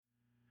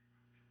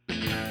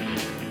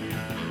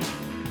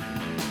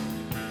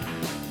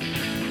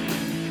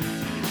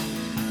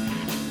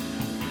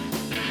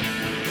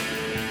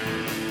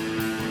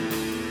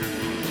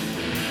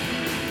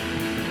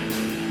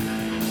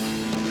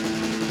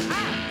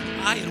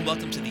Hi, and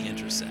welcome to The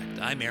Intersect.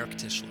 I'm Eric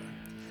Tischler.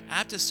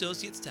 Apt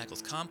Associates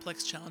tackles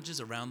complex challenges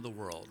around the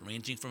world,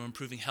 ranging from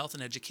improving health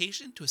and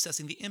education to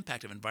assessing the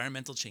impact of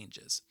environmental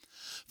changes.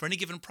 For any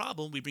given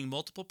problem, we bring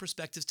multiple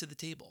perspectives to the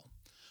table.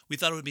 We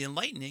thought it would be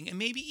enlightening and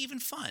maybe even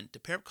fun to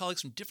pair up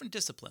colleagues from different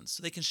disciplines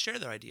so they can share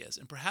their ideas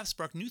and perhaps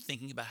spark new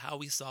thinking about how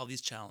we solve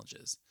these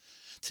challenges.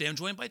 Today I'm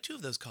joined by two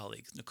of those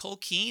colleagues, Nicole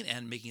Keene,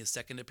 and making a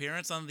second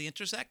appearance on The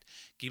Intersect,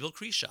 Gabriel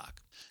Kreshock.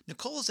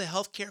 Nicole is a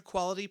healthcare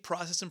quality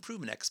process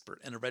improvement expert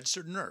and a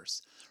registered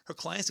nurse. Her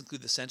clients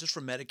include the Centers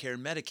for Medicare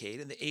and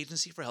Medicaid and the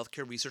Agency for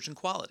Healthcare Research and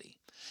Quality.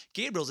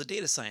 Gabriel is a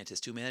data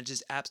scientist who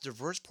manages Appt's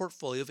diverse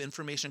portfolio of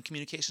information and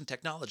communication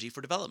technology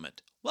for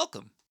development.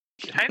 Welcome.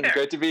 Hi there.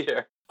 Great to be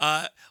here.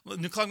 Well,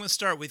 Nicole, I'm going to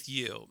start with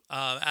you.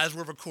 As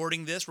we're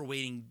recording this, we're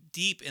wading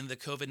deep in the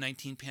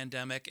COVID-19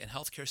 pandemic, and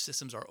healthcare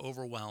systems are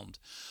overwhelmed.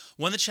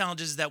 One of the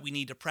challenges is that we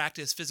need to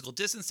practice physical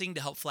distancing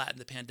to help flatten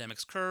the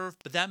pandemic's curve,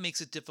 but that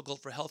makes it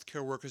difficult for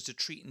healthcare workers to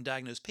treat and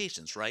diagnose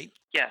patients, right?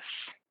 Yes.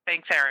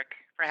 Thanks, Eric,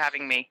 for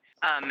having me.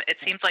 It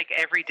seems like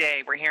every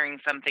day we're hearing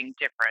something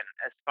different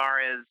as far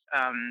as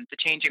the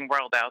changing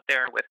world out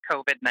there with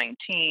COVID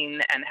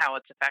 19 and how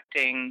it's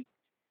affecting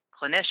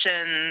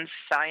clinicians,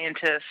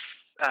 scientists,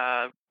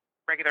 uh,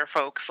 regular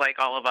folks like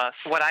all of us.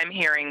 What I'm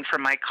hearing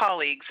from my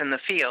colleagues in the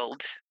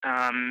field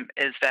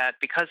is that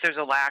because there's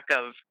a lack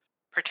of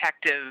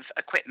protective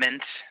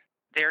equipment,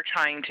 they're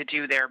trying to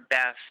do their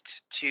best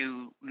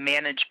to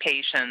manage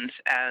patients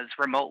as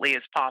remotely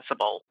as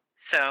possible.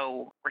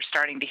 So we're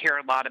starting to hear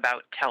a lot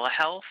about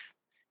telehealth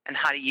and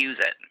how to use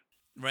it.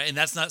 Right, and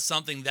that's not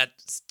something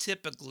that's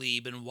typically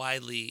been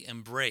widely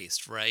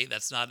embraced, right?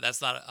 That's not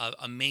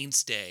a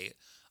mainstay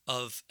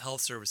of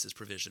health services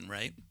provision,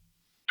 right?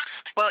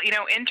 Well,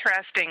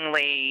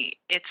 interestingly,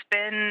 it's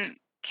been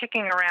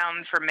kicking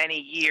around for many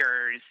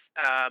years,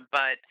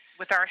 but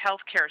with our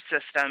healthcare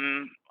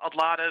system, a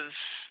lot of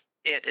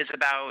it is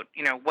about,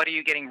 what are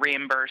you getting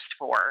reimbursed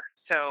for?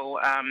 So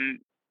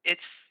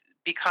it's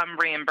become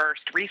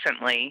reimbursed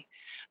recently,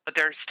 but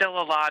there's still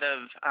a lot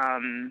of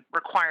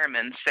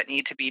requirements that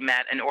need to be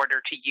met in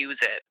order to use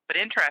it. But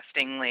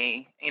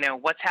interestingly,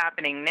 what's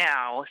happening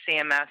now,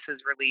 CMS has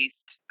released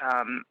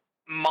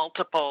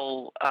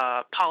multiple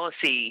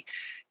policy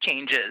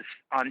changes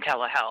on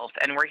telehealth,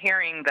 and we're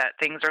hearing that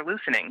things are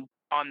loosening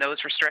on those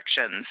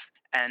restrictions.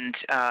 And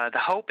the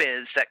hope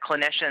is that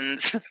clinicians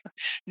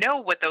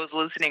know what those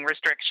loosening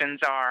restrictions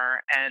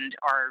are and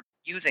are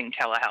using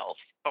telehealth.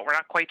 But we're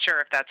not quite sure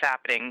if that's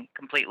happening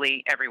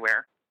completely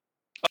everywhere.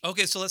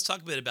 Okay, so let's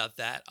talk a bit about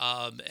that.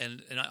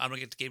 And I'm going to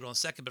get to Gabriel in a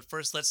second, but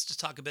first, let's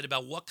just talk a bit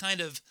about what kind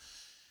of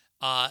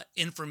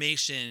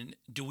information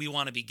do we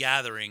want to be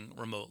gathering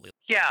remotely?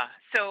 Yeah.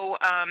 So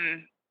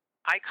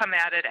I come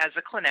at it as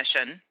a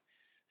clinician.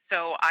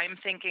 So I'm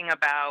thinking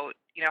about,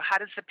 how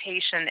does the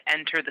patient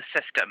enter the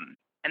system?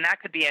 And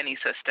that could be any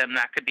system.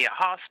 That could be a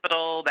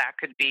hospital. That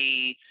could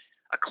be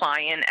a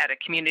client at a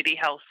community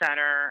health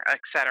center, et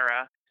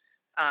cetera.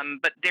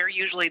 But they're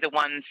usually the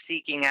ones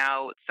seeking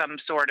out some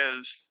sort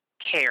of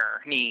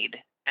care need.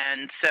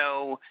 And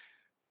so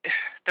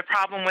the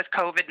problem with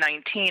COVID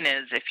 19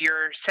 is if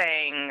you're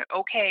saying,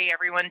 okay,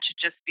 everyone should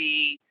just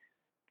be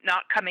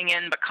not coming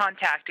in but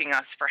contacting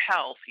us for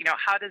health,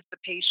 how does the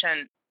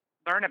patient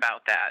learn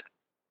about that?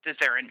 Does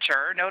their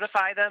insurer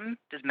notify them?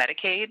 Does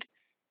Medicaid?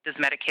 Does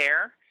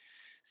Medicare?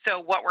 So,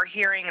 what we're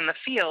hearing in the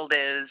field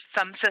is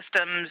some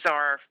systems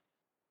are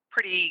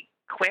pretty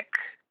quick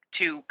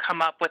to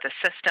come up with a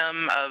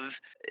system of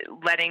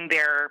letting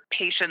their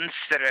patients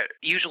that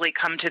usually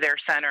come to their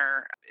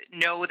center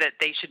know that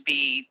they should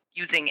be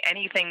using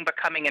anything but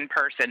coming in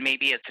person.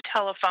 Maybe it's a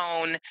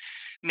telephone,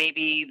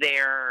 maybe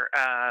they're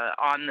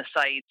on the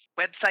site's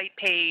website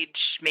page,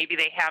 maybe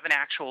they have an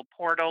actual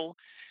portal.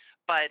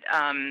 But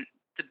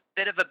the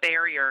bit of a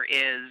barrier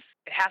is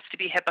it has to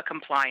be HIPAA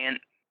compliant.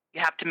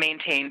 You have to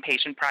maintain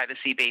patient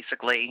privacy,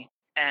 basically.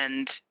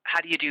 And how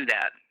do you do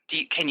that?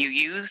 Can you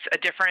use a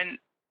different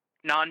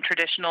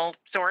non-traditional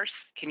source?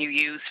 Can you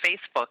use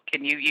Facebook?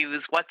 Can you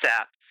use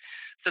WhatsApp?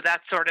 So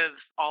that's sort of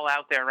all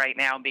out there right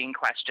now being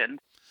questioned.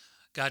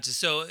 Gotcha.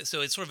 So it's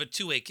sort of a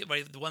two-way,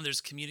 right? The one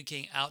there's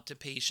communicating out to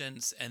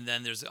patients, and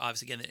then there's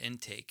obviously again the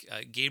intake.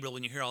 Gabriel,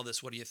 when you hear all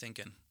this, what are you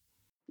thinking?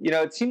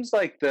 It seems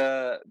like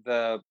the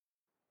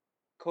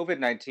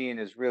COVID-19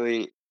 has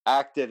really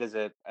acted as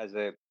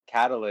a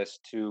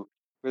catalyst to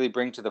really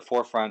bring to the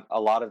forefront a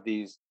lot of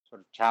these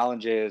sort of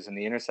challenges and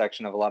the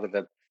intersection of a lot of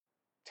the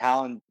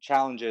talent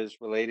challenges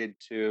related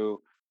to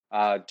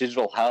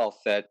digital health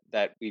that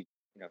we've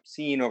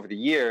seen over the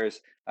years,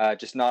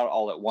 just not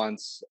all at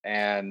once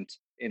and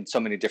in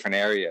so many different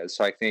areas.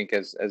 So I think,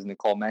 as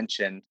Nicole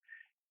mentioned,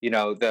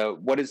 the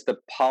what is the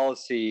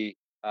policy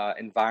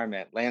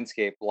environment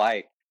landscape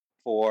like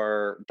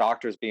for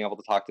doctors being able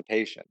to talk to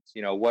patients?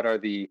 What are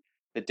the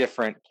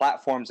different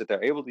platforms that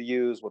they're able to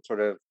use? What sort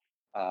of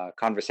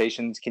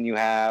conversations can you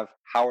have?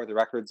 How are the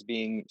records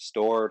being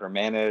stored or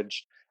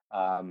managed?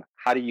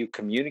 How do you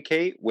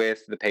communicate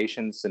with the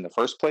patients in the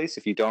first place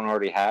if you don't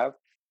already have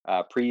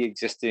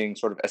pre-existing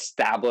sort of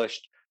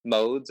established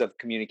modes of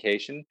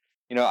communication?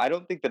 I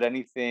don't think that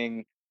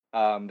anything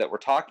that we're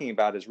talking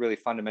about is really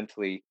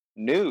fundamentally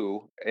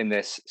new in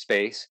this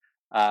space.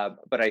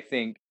 But I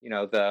think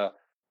the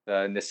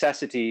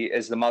necessity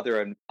is the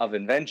mother of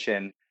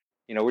invention.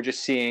 We're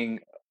just seeing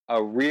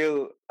a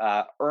real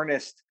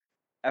earnest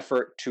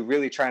effort to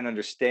really try and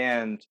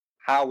understand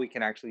how we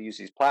can actually use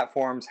these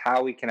platforms,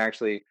 how we can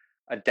actually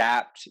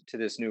adapt to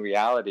this new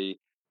reality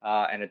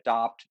and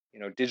adopt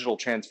digital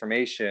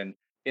transformation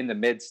in the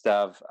midst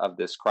of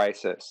this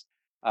crisis.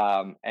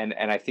 And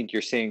I think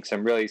you're seeing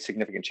some really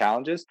significant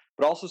challenges,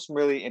 but also some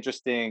really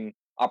interesting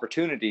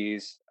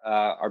opportunities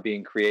are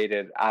being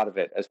created out of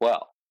it as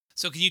well.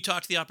 So can you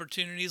talk to the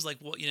opportunities? Like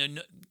what,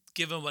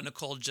 given what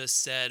Nicole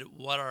just said,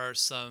 what are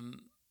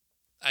some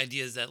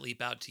ideas that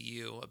leap out to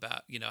you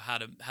about, how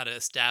to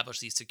establish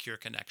these secure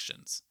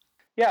connections?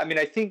 Yeah, I mean,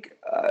 I think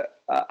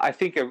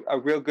a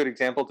real good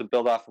example to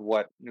build off of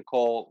what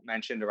Nicole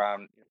mentioned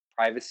around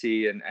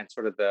privacy and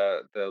sort of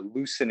the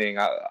loosening,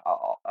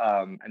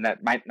 and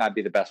that might not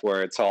be the best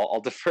word, so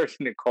I'll defer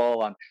to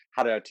Nicole on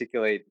how to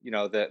articulate,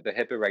 the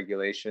HIPAA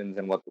regulations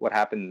and what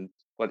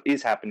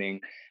is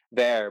happening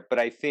there. But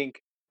I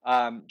think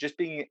just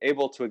being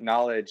able to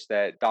acknowledge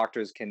that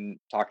doctors can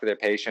talk to their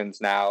patients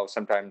now,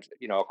 sometimes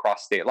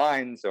across state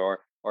lines, or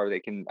they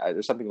can.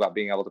 There's something about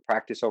being able to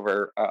practice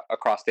over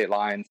across state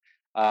lines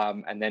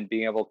and then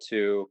being able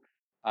to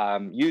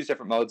use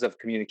different modes of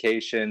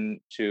communication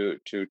to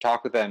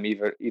talk with them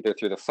either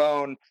through the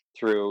phone,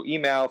 through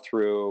email,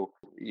 through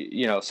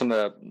some of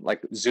the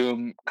like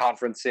Zoom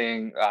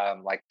conferencing,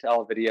 like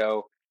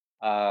televideo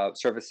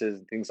services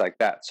and things like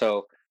that.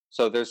 So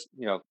there's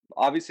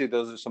obviously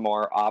those are some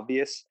more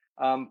obvious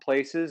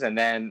places, and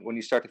then when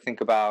you start to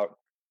think about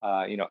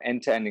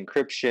end-to-end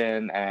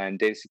encryption and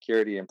data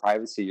security and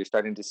privacy, you're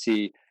starting to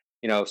see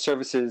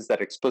services that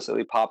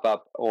explicitly pop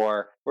up,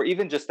 or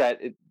even just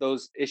that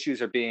those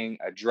issues are being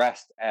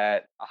addressed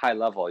at a high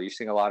level. You're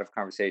seeing a lot of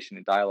conversation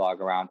and dialogue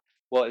around,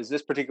 well, is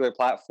this particular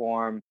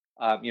platform,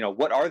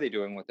 what are they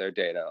doing with their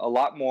data? A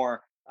lot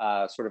more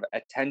sort of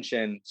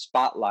attention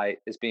spotlight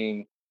is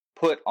being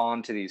put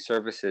onto these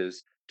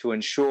services to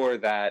ensure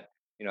that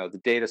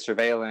the data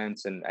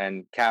surveillance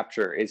and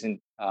capture isn't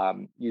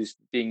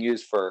being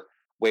used for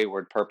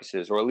wayward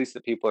purposes, or at least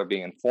that people are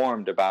being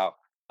informed about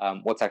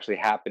what's actually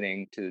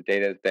happening to the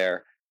data that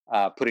they're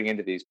putting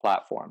into these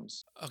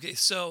platforms. Okay,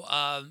 so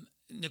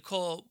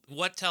Nicole,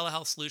 what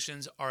telehealth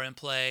solutions are in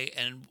play,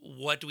 and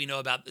what do we know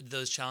about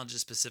those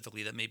challenges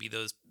specifically that maybe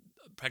those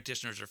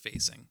practitioners are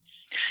facing?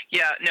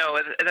 Yeah, no,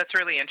 that's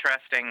really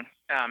interesting,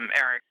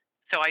 Eric.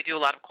 So I do a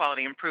lot of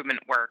quality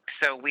improvement work.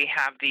 So we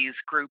have these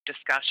group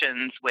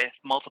discussions with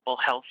multiple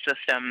health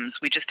systems.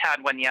 We just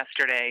had one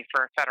yesterday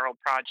for a federal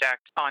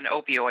project on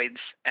opioids,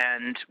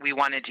 and we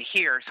wanted to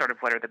hear sort of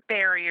what are the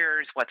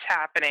barriers, what's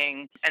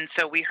happening. And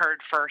so we heard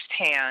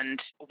firsthand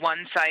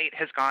one site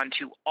has gone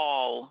to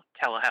all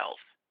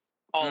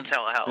Mm,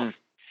 telehealth. mm,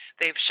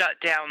 They've shut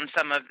down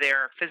some of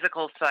their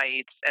physical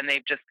sites and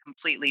they've just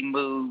completely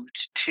moved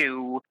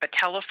to a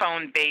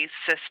telephone based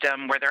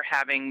system where they're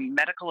having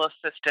medical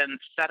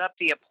assistants set up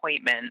the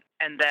appointment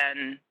and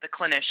then the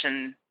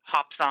clinician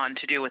hops on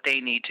to do what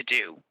they need to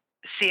do.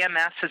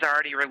 CMS has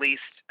already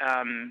released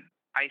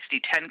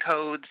ICD-10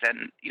 codes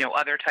and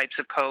other types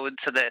of codes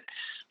so that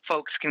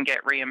folks can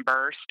get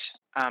reimbursed.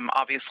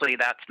 Obviously,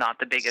 that's not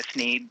the biggest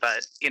need,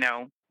 but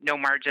no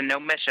margin, no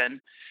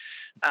mission.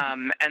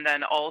 And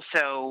then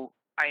also,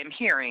 I am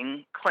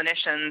hearing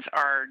clinicians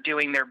are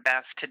doing their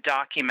best to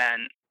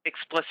document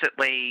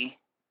explicitly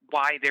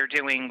why they're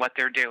doing what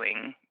they're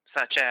doing,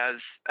 such as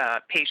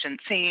patient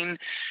seen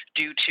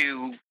due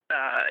to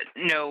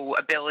no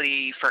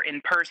ability for in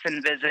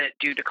person visit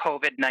due to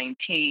COVID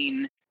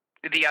 19.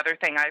 The other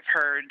thing I've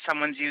heard,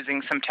 someone's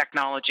using some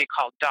technology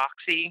called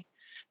Doxy.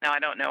 Now, I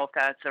don't know if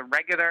that's a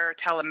regular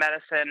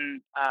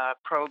telemedicine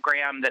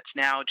program that's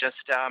now just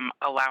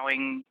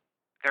allowing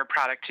their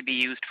product to be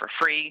used for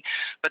free,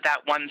 but that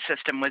one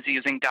system was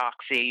using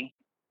Doxy.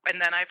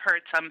 And then I've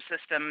heard some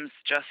systems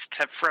just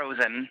have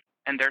frozen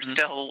and they're mm.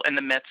 still in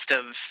the midst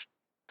of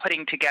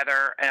putting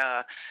together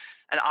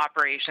an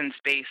operations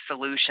based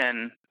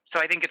solution.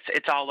 So I think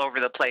it's all over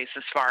the place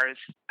as far as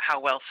how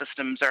well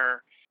systems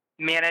are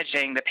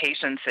managing the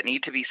patients that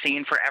need to be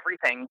seen for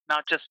everything,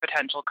 not just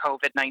potential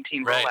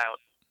COVID-19 Right. rollout.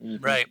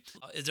 Mhm. Right.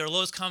 Is there a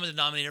lowest common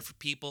denominator for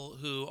people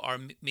who are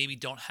maybe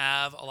don't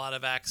have a lot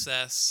of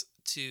access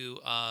to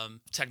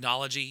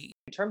technology?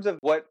 In terms of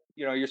what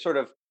your sort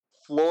of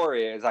floor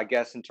is, I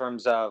guess, in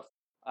terms of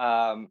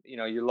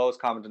your lowest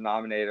common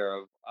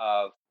denominator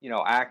of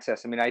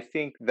access. I mean, I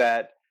think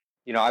that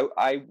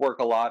I work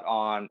a lot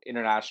on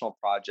international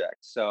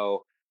projects,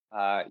 so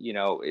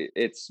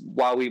it's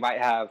while we might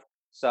have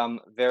some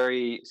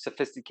very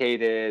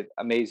sophisticated,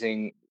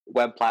 amazing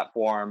web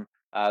platform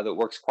that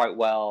works quite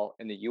well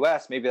in the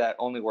U.S. Maybe that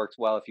only works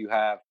well if you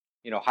have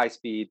high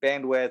speed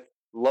bandwidth,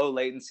 low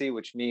latency,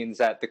 which means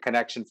that the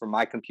connection from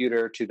my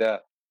computer to the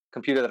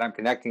computer that I'm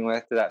connecting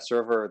with to that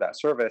server or that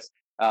service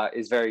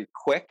is very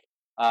quick.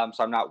 So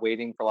I'm not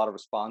waiting for a lot of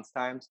response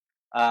times.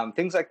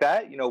 things like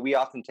that. We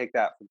often take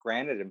that for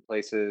granted in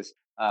places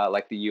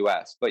like the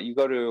U.S. But you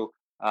go to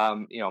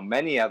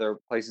many other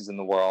places in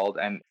the world,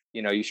 and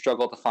you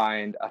struggle to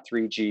find a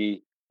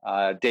 3G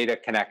data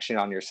connection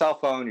on your cell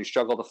phone. You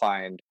struggle to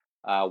find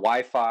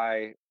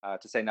Wi-Fi,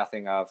 to say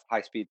nothing of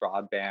high-speed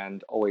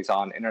broadband,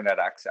 always-on internet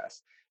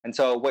access. And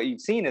so what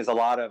you've seen is a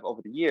lot of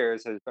over the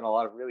years has been a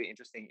lot of really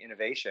interesting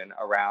innovation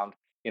around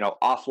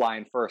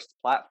offline first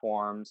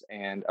platforms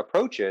and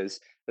approaches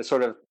that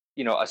sort of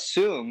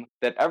assume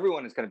that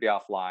everyone is going to be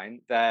offline,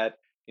 that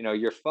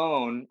your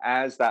phone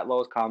as that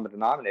lowest common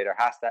denominator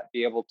has to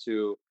be able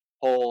to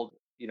hold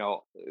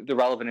the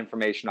relevant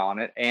information on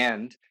it,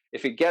 and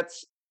if it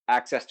gets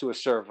access to a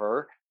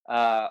server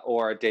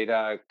or a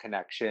data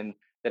connection,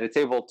 that it's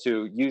able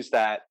to use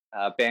that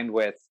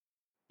bandwidth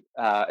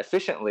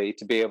efficiently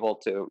to be able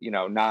to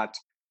not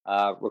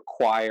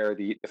require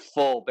the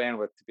full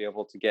bandwidth to be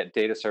able to get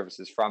data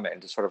services from it,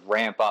 and to sort of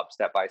ramp up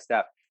step by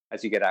step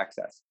as you get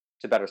access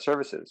to better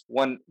services.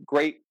 One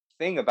great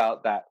thing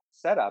about that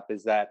setup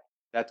is that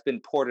that's been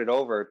ported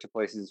over to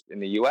places in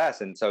the US.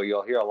 And so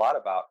you'll hear a lot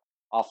about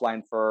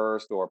offline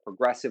first or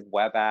progressive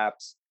web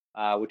apps,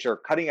 which are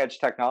cutting edge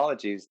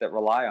technologies that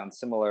rely on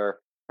similar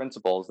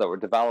principles that were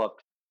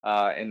developed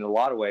in a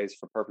lot of ways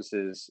for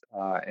purposes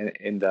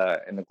in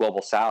the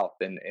global south,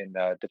 in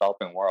the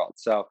developing world.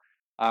 So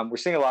we're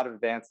seeing a lot of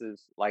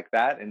advances like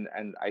that,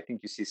 and I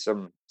think you see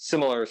some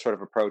similar sort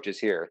of approaches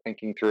here,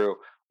 thinking through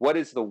what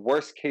is the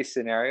worst case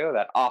scenario,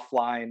 that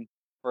offline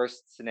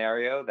first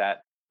scenario,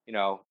 that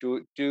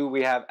do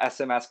we have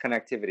SMS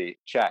connectivity?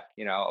 Check.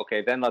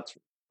 Okay, then let's,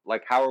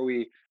 like, how are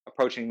we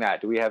approaching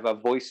that? Do we have a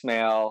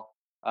voicemail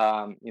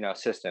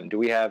system? Do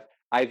we have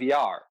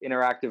IVR,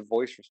 interactive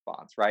voice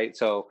response, right?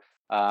 So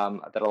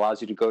that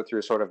allows you to go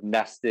through sort of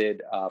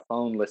nested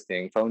phone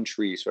listing, phone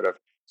tree sort of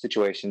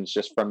situations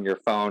just from your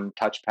phone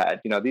touchpad.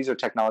 These are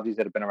technologies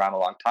that have been around a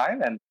long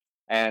time,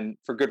 and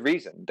for good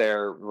reason.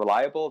 They're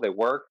reliable, they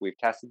work. We've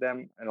tested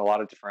them in a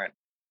lot of different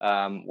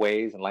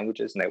ways and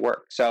languages, and they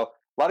work. So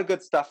a lot of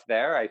good stuff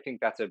there. I think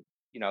that's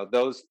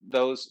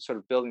those sort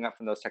of building up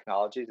from those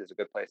technologies is a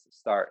good place to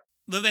start.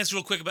 Let me ask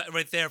real quick about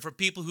right there for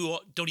people who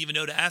don't even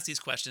know to ask these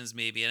questions,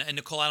 maybe. And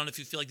Nicole, I don't know if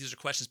you feel like these are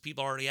questions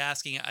people are already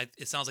asking.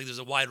 It sounds like there's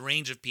a wide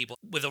range of people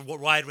with a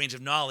wide range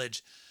of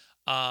knowledge.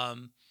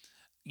 Um,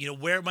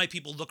 where might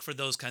people look for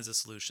those kinds of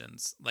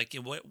solutions? Like,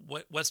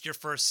 what's your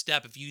first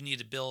step if you need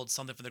to build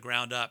something from the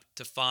ground up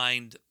to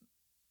find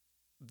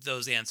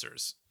those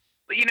answers?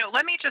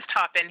 Let me just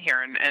hop in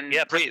here and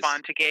Yeah, please.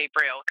 respond to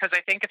Gabriel, because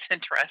I think it's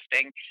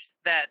interesting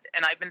that,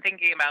 and I've been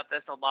thinking about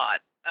this a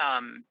lot.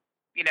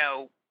 You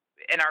know,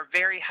 in our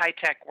very high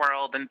tech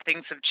world, and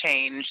things have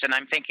changed, and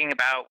I'm thinking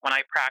about when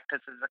I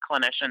practiced as a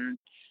clinician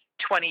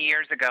 20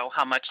 years ago,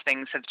 how much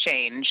things have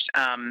changed.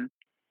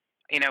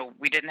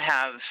 We didn't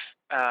have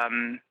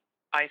um,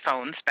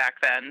 iPhones back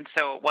then,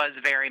 so it was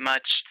very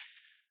much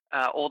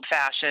old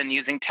fashioned,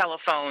 using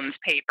telephones,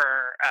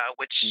 paper,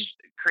 which Mm.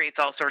 creates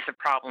all sorts of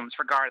problems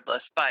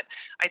regardless. But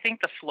I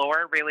think the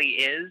floor really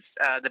is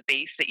the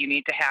base that you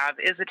need to have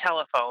is a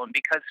telephone,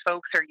 because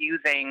folks are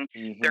using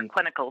their Hmm.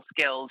 clinical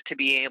skills to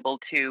be able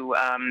to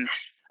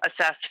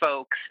assess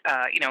folks,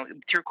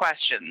 through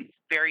questions.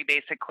 Very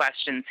basic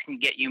questions can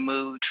get you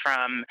moved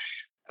from,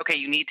 okay,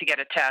 you need to get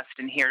a test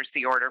and here's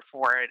the order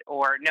for it,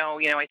 or no,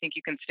 I think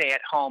you can stay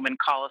at home and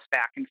call us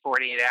back in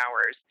 48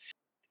 hours.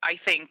 I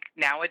think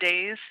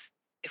nowadays,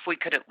 if we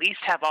could at least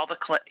have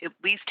at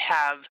least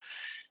have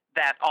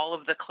that all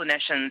of the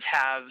clinicians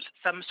have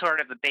some sort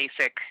of a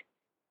basic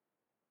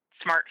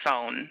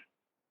smartphone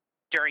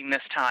during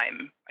this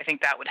time, I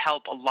think that would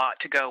help a lot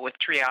to go with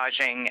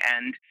triaging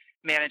and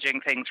managing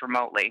things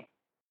remotely.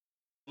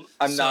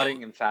 I'm So,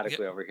 nodding yeah,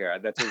 emphatically over here.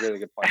 That's a really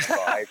good point,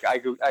 Nicole.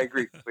 I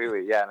agree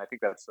completely. Yeah, and I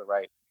think that's the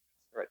right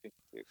thing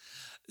to do.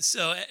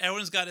 so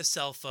everyone's got a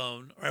cell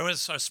phone, or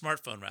everyone's got a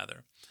smartphone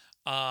rather.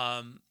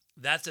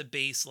 That's a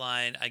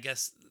baseline, I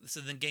guess. So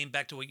then, getting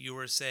back to what you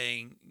were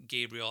saying,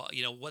 Gabriel,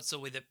 what's the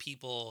way that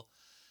people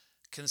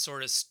can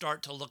sort of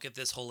start to look at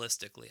this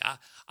holistically?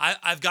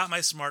 I've got my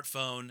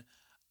smartphone.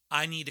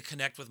 I need to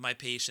connect with my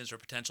patients or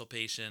potential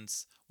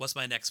patients. What's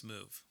my next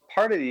move?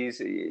 Part of these,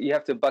 you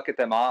have to bucket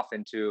them off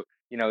into,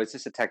 is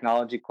this a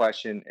technology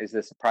question? Is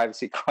this a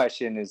privacy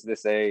question? Is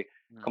this a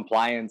Mm.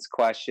 compliance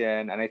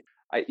question? And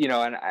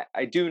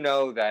I do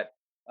know that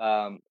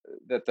um,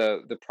 that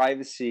the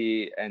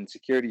privacy and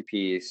security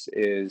piece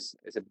is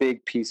a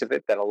big piece of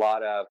it, that a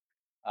lot of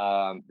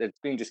that's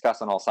being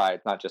discussed on all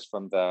sides, not just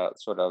from the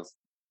sort of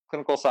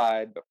clinical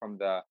side, but from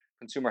the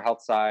consumer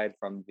health side,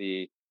 from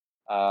the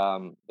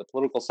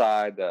political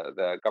side,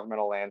 the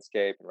governmental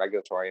landscape and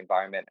regulatory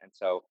environment. And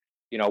so,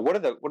 what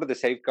are the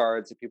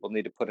safeguards that people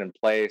need to put in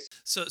place?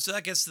 So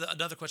that gets to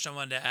another question I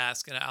wanted to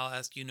ask, and I'll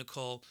ask you,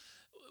 Nicole.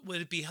 Would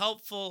it be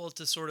helpful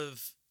to sort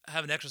of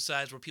have an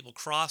exercise where people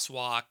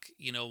crosswalk?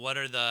 What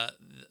are the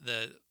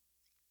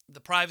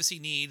privacy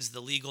needs, the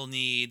legal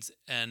needs,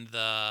 and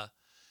the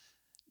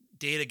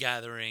data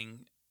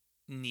gathering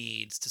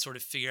needs to sort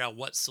of figure out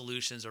what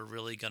solutions are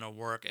really going to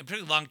work, and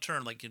particularly long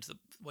term, like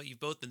what you've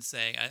both been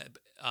saying.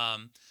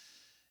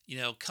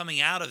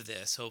 coming out of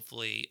this,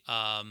 hopefully,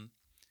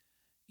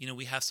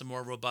 we have some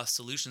more robust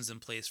solutions in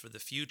place for the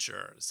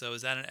future. So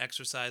is that an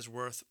exercise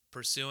worth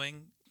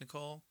pursuing,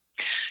 Nicole?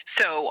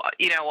 So,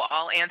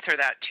 I'll answer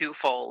that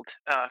twofold.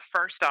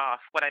 First off,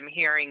 what I'm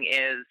hearing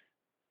is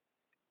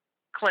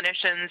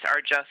clinicians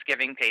are just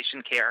giving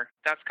patient care.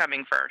 That's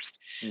coming first.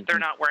 They're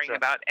not worrying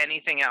about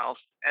anything else.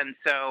 And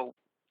so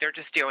they're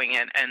just doing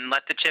it and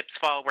let the chips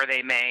fall where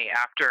they may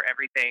after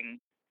everything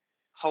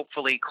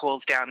hopefully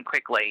cools down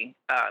quickly.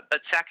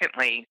 But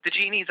secondly, the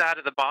genie's out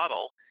of the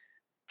bottle.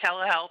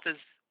 Telehealth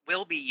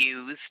will be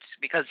used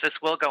because this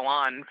will go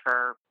on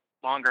for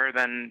longer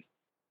than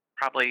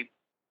probably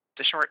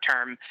the short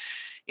term.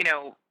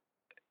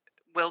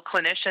 Will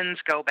clinicians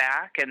go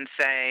back and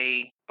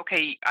say,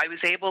 okay, I was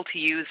able to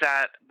use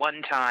that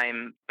one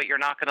time, but you're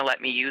not going to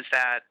let me use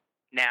that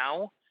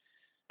now?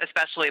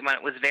 Especially when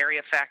it was very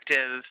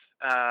effective.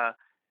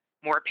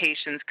 More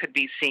patients could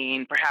be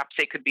seen. Perhaps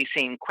they could be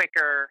seen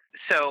quicker.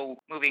 So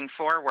moving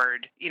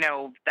forward,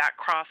 that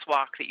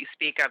crosswalk that you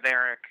speak of,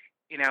 Eric,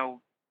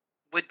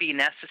 would be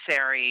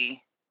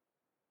necessary,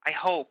 I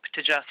hope,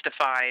 to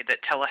justify that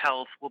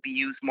telehealth will be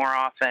used more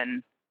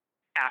often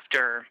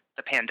after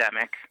the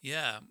pandemic.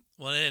 Yeah.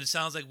 Well, it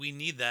sounds like we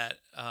need that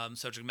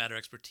subject matter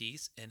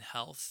expertise in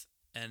health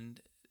and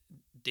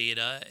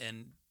data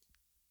and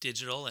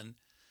digital, and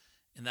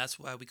that's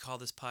why we call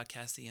this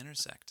podcast The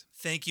Intersect.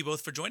 Thank you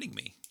both for joining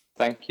me.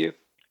 Thank you.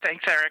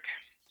 Thanks, Eric.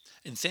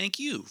 And thank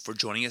you for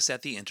joining us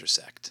at The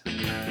Intersect.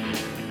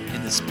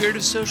 In the spirit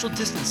of social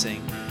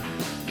distancing,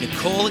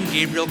 Nicole and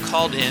Gabriel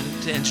called in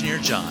to engineer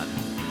John,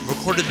 who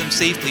recorded them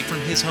safely from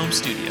his home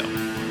studio.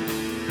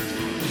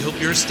 We hope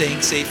you're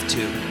staying safe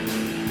too.